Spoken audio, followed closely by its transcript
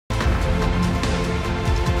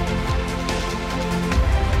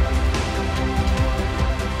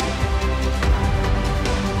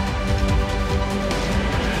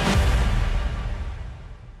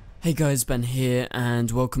Hey guys, Ben here and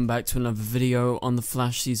welcome back to another video on The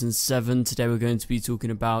Flash Season 7. Today we're going to be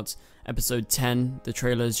talking about episode 10. The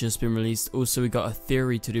trailer has just been released. Also we got a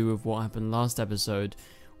theory to do with what happened last episode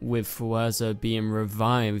with Fawaz being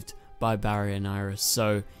revived by Barry and Iris.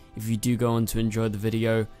 So if you do go on to enjoy the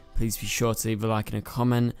video, please be sure to leave a like and a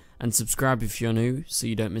comment and subscribe if you're new so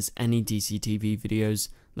you don't miss any DCTV videos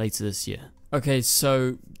later this year. Okay,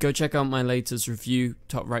 so go check out my latest review,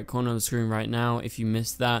 top right corner of the screen right now if you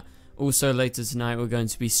missed that. Also later tonight we're going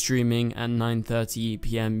to be streaming at 9:30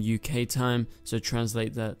 PM UK time, so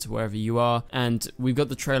translate that to wherever you are. And we've got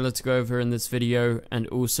the trailer to go over in this video and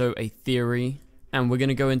also a theory. And we're going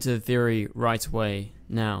to go into the theory right away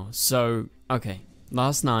now. So, okay,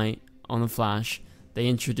 last night on The Flash, they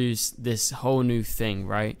introduced this whole new thing,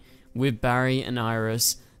 right? With Barry and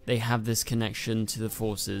Iris, they have this connection to the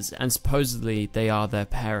forces, and supposedly they are their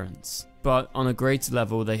parents. But on a greater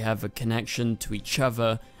level, they have a connection to each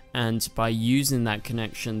other, and by using that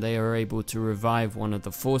connection, they are able to revive one of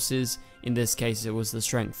the forces. In this case, it was the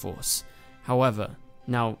Strength Force. However,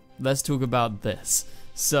 now let's talk about this.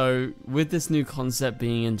 So, with this new concept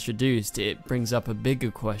being introduced, it brings up a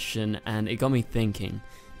bigger question, and it got me thinking.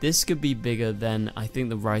 This could be bigger than I think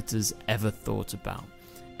the writers ever thought about.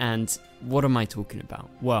 And what am I talking about?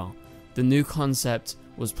 Well, the new concept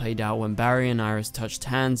was played out when Barry and Iris touched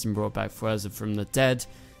hands and brought back Fawaz from the dead.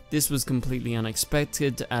 This was completely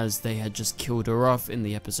unexpected as they had just killed her off in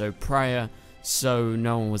the episode prior, so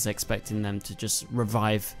no one was expecting them to just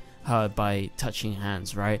revive her by touching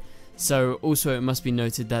hands, right? So also it must be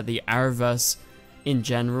noted that the Arrowverse in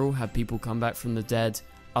general have people come back from the dead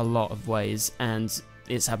a lot of ways, and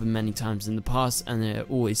it's happened many times in the past, and there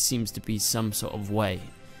always seems to be some sort of way.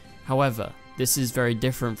 However, this is very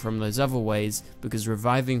different from those other ways because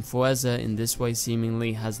reviving Fawaz in this way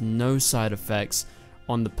seemingly has no side effects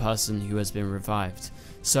on the person who has been revived.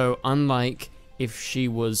 So unlike if she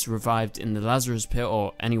was revived in the Lazarus Pit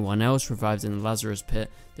or anyone else revived in the Lazarus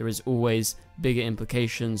Pit, there is always bigger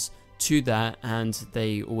implications to that, and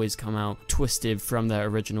they always come out twisted from their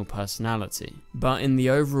original personality. But in the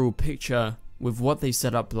overall picture, with what they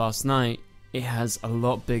set up last night, it has a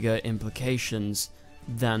lot bigger implications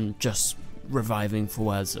than just reviving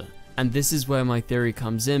Fawaz. And this is where my theory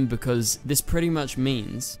comes in, because this pretty much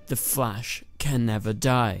means the Flash can never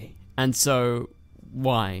die. And so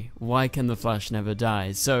why can the Flash never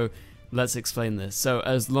die? So let's explain this. So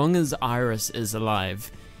as long as Iris is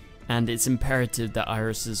alive, and it's imperative that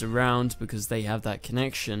Iris is around because they have that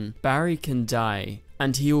connection, Barry can die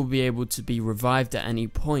and he will be able to be revived at any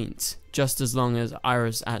point, just as long as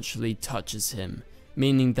Iris actually touches him,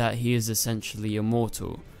 meaning that he is essentially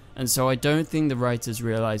immortal. And so I don't think the writers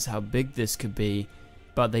realize how big this could be,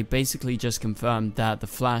 but they basically just confirmed that the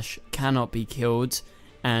Flash cannot be killed,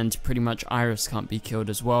 and pretty much Iris can't be killed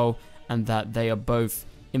as well, and that they are both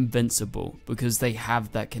invincible because they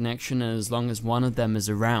have that connection, and as long as one of them is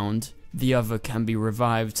around, the other can be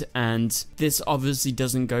revived. And this obviously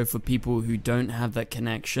doesn't go for people who don't have that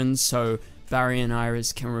connection, so Barry and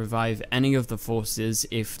Iris can revive any of the forces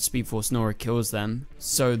if Speed Force Nora kills them.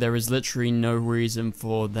 So there is literally no reason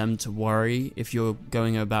for them to worry if you're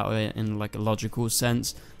going about it in like a logical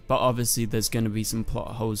sense. But obviously there's going to be some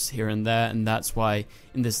plot holes here and there, and that's why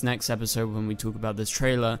in this next episode when we talk about this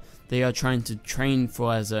trailer, they are trying to train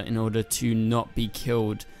Fawaz in order to not be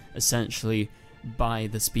killed essentially by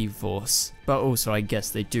the Speed Force. But also I guess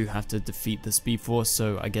they do have to defeat the Speed Force,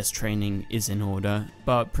 so I guess training is in order.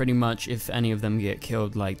 But pretty much if any of them get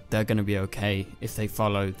killed, like, they're gonna be okay if they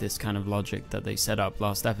follow this kind of logic that they set up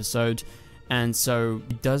last episode. And so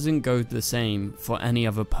it doesn't go the same for any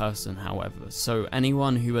other person, however. So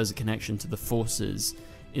anyone who has a connection to the forces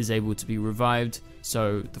is able to be revived.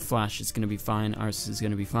 So the Flash is gonna be fine, Iris is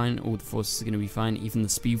gonna be fine, all the forces are gonna be fine, even the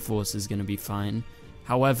Speed Force is gonna be fine.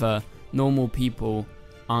 However, normal people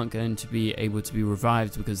aren't going to be able to be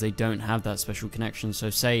revived because they don't have that special connection. So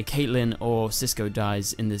say Caitlin or Cisco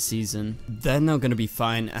dies in this season, they're not going to be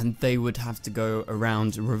fine, and they would have to go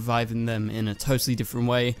around reviving them in a totally different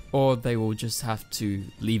way, or they will just have to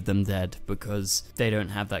leave them dead because they don't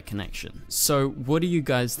have that connection. So what do you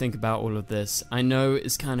guys think about all of this? I know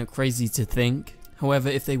it's kind of crazy to think. However,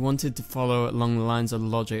 if they wanted to follow along the lines of the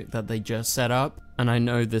logic that they just set up, and I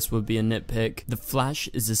know this would be a nitpick, the Flash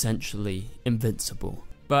is essentially invincible.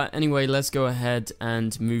 But anyway, let's go ahead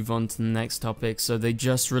and move on to the next topic. So they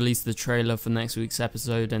just released the trailer for next week's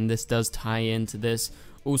episode, and this does tie into this.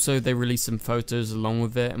 Also, they released some photos along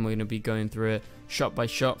with it, and we're going to be going through it shot by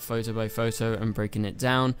shot, photo by photo, and breaking it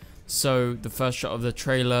down. So the first shot of the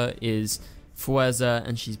trailer is Fuerza,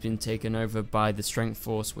 and she's been taken over by the Strength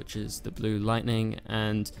Force, which is the blue lightning,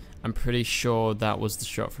 and I'm pretty sure that was the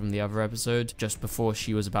shot from the other episode, just before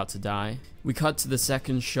she was about to die. We cut to the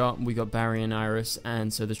second shot, we got Barry and Iris,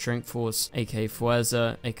 and so the Strength Force, aka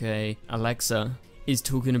Fuerza, aka Alexa, is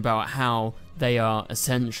talking about how they are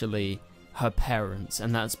essentially her parents,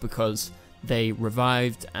 and that's because they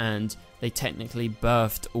revived and they technically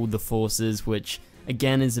birthed all the forces, which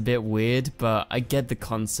again is a bit weird, but I get the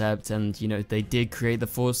concept, and you know, they did create the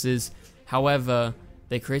forces. However,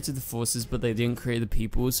 they created the forces, but they didn't create the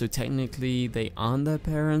people, so technically they aren't their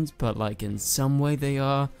parents, but like in some way they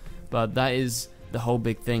are. But that is the whole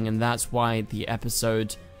big thing, and that's why the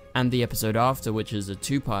episode and the episode after, which is a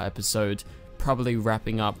 2-part episode, probably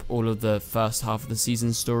wrapping up all of the first half of the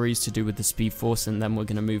season stories to do with the Speed Force, and then we're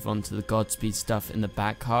going to move on to the Godspeed stuff in the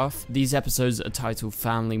back half. These episodes are titled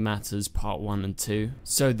Family Matters Part 1 and 2,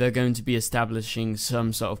 so they're going to be establishing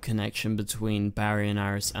some sort of connection between Barry and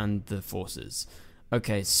Iris and the forces.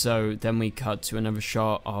 Okay, so then we cut to another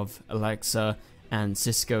shot of Alexa, and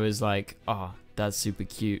Cisco is like, oh, that's super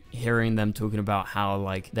cute, hearing them talking about how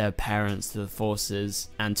like they're parents to the forces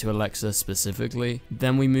and to Alexa specifically.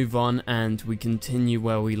 Then we move on and we continue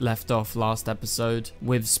where we left off last episode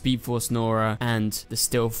with Speed Force Nora and the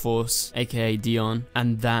Still Force, aka Dion,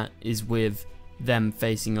 and that is with them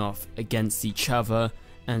facing off against each other.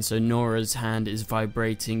 And so Nora's hand is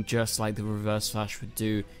vibrating just like the Reverse Flash would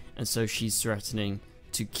do, and so she's threatening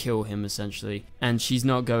to kill him essentially, and she's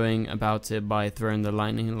not going about it by throwing the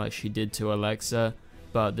lightning like she did to Alexa,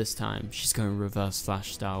 but this time she's going Reverse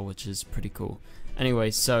Flash style, which is pretty cool.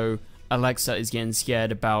 Anyway, so Alexa is getting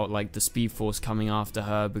scared about like the Speed Force coming after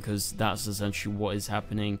her, because that's essentially what is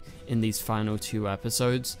happening in these final 2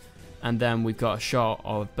 episodes. And then we've got a shot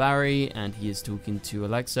of Barry, and he is talking to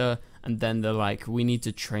Alexa, and then they're like, we need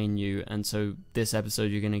to train you. And so this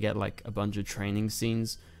episode you're gonna get like a bunch of training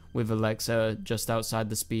scenes with Alexa just outside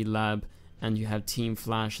the Speed Lab, and you have Team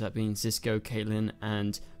Flash, that being Cisco, Caitlin,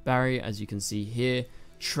 and Barry, as you can see here,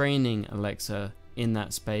 training Alexa in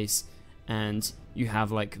that space. And you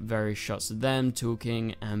have like various shots of them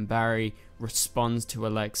talking, and Barry responds to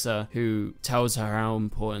Alexa, who tells her how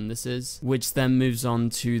important this is, which then moves on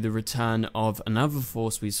to the return of another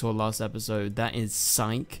force we saw last episode, that is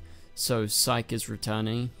Psych. So Psych is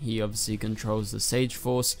returning. He obviously controls the Sage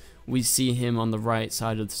Force. We see him on the right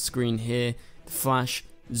side of the screen here. The Flash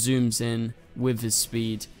zooms in with his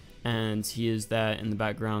speed, and he is there in the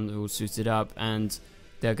background all suited up, and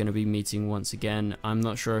they're going to be meeting once again. I'm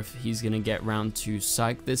not sure if he's going to get round to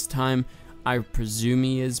Psych this time. I presume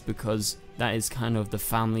he is, because that is kind of the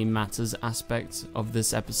Family Matters aspect of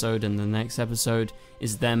this episode, and the next episode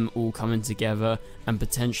is them all coming together and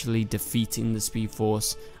potentially defeating the Speed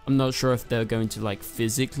Force. I'm not sure if they're going to like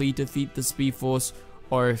physically defeat the Speed Force,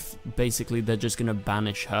 or if basically they're just going to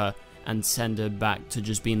banish her and send her back to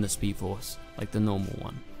just being the Speed Force, like the normal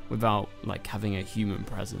one, without like having a human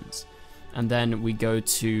presence. And then we go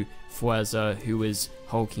to Fuerza, who is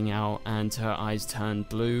hulking out, and her eyes turn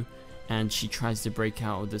blue, and she tries to break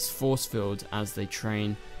out of this force field as they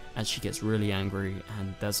train, as she gets really angry.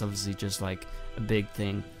 And that's obviously just like a big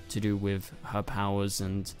thing to do with her powers,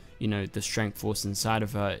 and you know, the Strength Force inside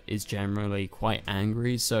of her is generally quite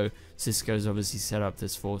angry, so Cisco's obviously set up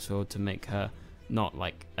this force field to make her not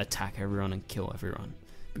like attack everyone and kill everyone,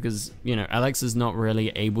 because you know, Alexa's not really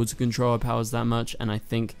able to control her powers that much, and I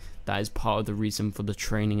think that is part of the reason for the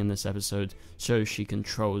training in this episode, so she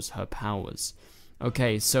controls her powers.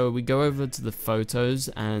 Okay, so we go over to the photos,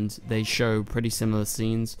 and they show pretty similar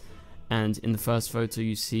scenes. And in the first photo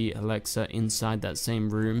you see Alexa inside that same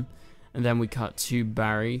room, and then we cut to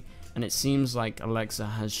Barry, and it seems like Alexa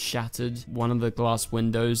has shattered one of the glass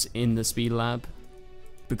windows in the Speed Lab,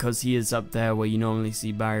 because he is up there where you normally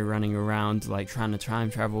see Barry running around like trying to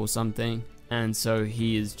time travel or something, and so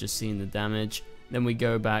he is just seeing the damage. Then we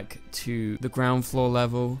go back to the ground floor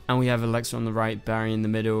level, and we have Alexa on the right, Barry in the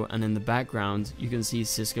middle, and in the background you can see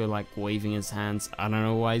Cisco like waving his hands. I don't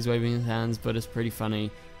know why he's waving his hands, but it's pretty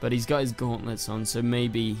funny. But he's got his gauntlets on, so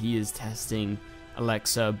maybe he is testing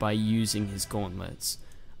Alexa by using his gauntlets.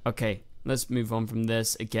 Okay, let's move on from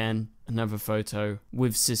this. Again, another photo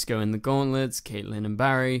with Cisco in the gauntlets, Caitlin and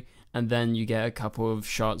Barry, and then you get a couple of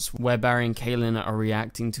shots where Barry and Caitlin are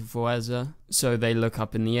reacting to Fuerza. So they look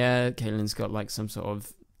up in the air. Caitlin's got like some sort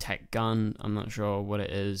of tech gun. I'm not sure what it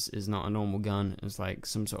is. It's not a normal gun. It's like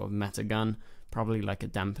some sort of meta gun, probably like a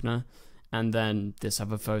dampener. And then this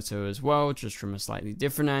other photo as well, just from a slightly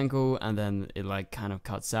different angle, and then it like kind of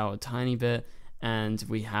cuts out a tiny bit, and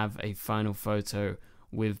we have a final photo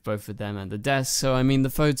with both of them at the desk. So I mean, the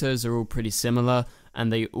photos are all pretty similar, and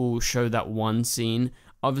they all show that one scene.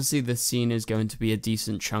 Obviously, this scene is going to be a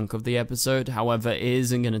decent chunk of the episode. However, it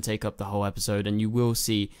isn't going to take up the whole episode, and you will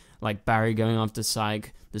see like Barry going after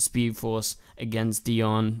Psych, the Speed Force against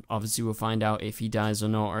Dion. Obviously, we'll find out if he dies or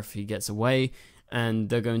not, or if he gets away. And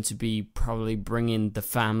they're going to be probably bringing the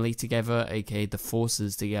family together, aka the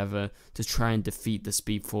forces together, to try and defeat the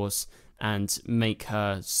Speed Force and make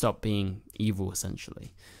her stop being evil,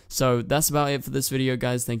 essentially. So that's about it for this video,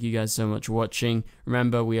 guys. Thank you guys so much for watching.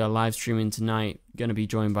 Remember, we are live streaming tonight, going to be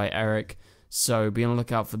joined by Eric, so be on the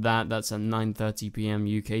lookout for that. That's at 9:30 p.m.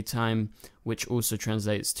 UK time, which also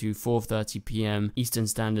translates to 4:30 p.m. Eastern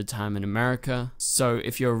Standard Time in America. So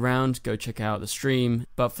if you're around, go check out the stream.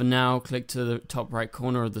 But for now, click to the top right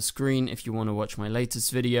corner of the screen if you want to watch my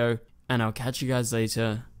latest video, and I'll catch you guys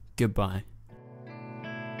later. Goodbye.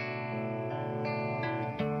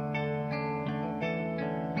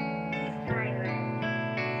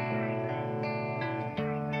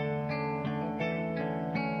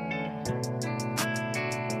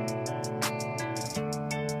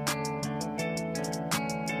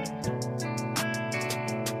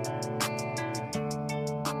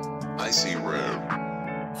 I see red.